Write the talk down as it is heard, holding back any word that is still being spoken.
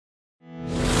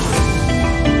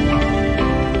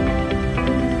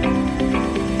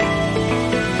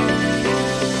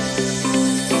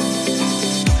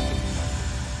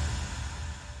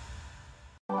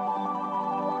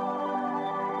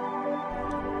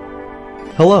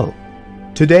Hello!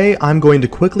 Today I'm going to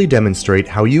quickly demonstrate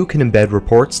how you can embed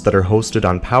reports that are hosted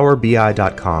on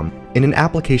PowerBI.com in an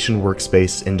application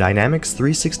workspace in Dynamics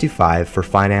 365 for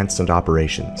finance and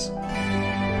operations.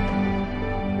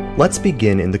 Let's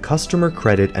begin in the Customer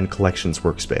Credit and Collections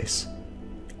workspace.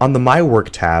 On the My Work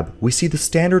tab, we see the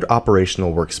standard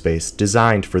operational workspace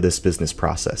designed for this business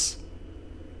process.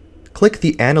 Click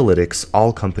the Analytics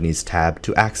All Companies tab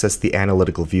to access the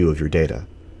analytical view of your data.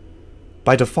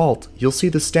 By default, you'll see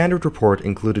the standard report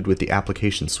included with the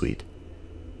application suite.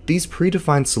 These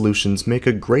predefined solutions make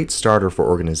a great starter for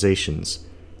organizations.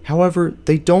 However,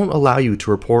 they don't allow you to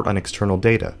report on external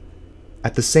data.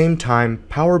 At the same time,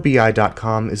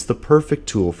 PowerBI.com is the perfect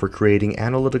tool for creating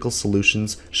analytical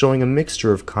solutions showing a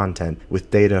mixture of content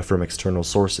with data from external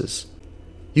sources.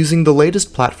 Using the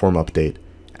latest platform update,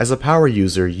 as a Power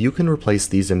user, you can replace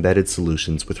these embedded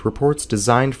solutions with reports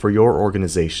designed for your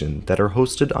organization that are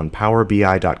hosted on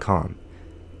PowerBI.com.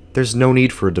 There's no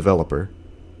need for a developer,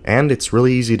 and it's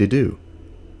really easy to do.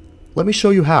 Let me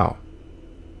show you how.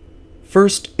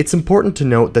 First, it's important to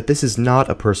note that this is not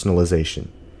a personalization.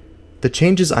 The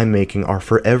changes I'm making are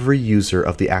for every user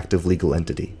of the active legal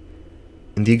entity.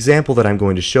 In the example that I'm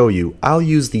going to show you, I'll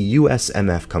use the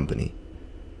USMF company.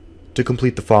 To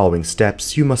complete the following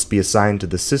steps, you must be assigned to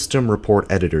the System Report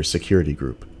Editor security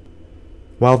group.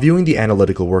 While viewing the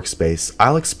analytical workspace,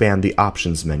 I'll expand the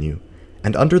Options menu,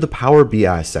 and under the Power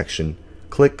BI section,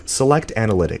 click Select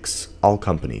Analytics, All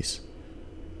Companies.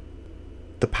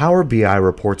 The Power BI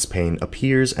Reports pane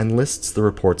appears and lists the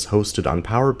reports hosted on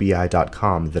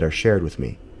PowerBI.com that are shared with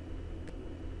me.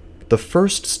 The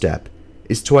first step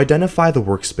is to identify the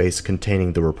workspace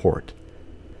containing the report.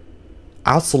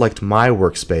 I'll select My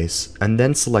Workspace and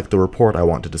then select the report I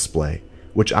want to display,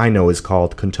 which I know is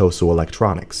called Contoso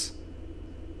Electronics.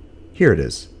 Here it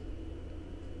is.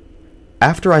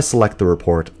 After I select the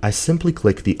report, I simply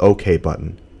click the OK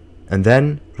button, and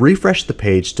then refresh the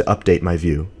page to update my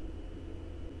view.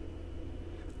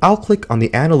 I'll click on the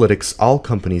Analytics All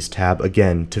Companies tab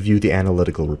again to view the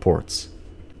analytical reports.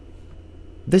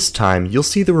 This time, you'll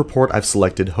see the report I've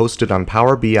selected hosted on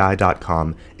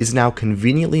PowerBI.com is now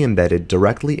conveniently embedded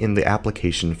directly in the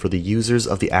application for the users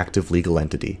of the active legal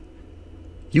entity.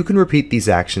 You can repeat these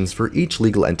actions for each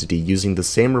legal entity using the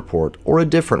same report or a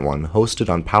different one hosted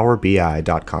on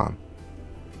PowerBI.com.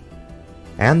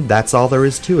 And that's all there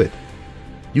is to it.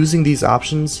 Using these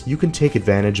options, you can take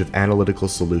advantage of analytical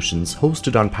solutions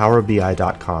hosted on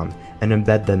PowerBI.com and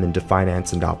embed them into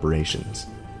finance and operations.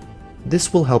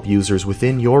 This will help users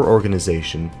within your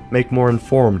organization make more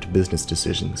informed business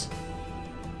decisions.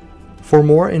 For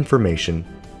more information,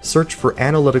 search for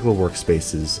analytical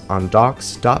workspaces on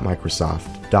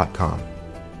docs.microsoft.com.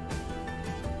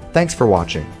 Thanks for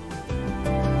watching.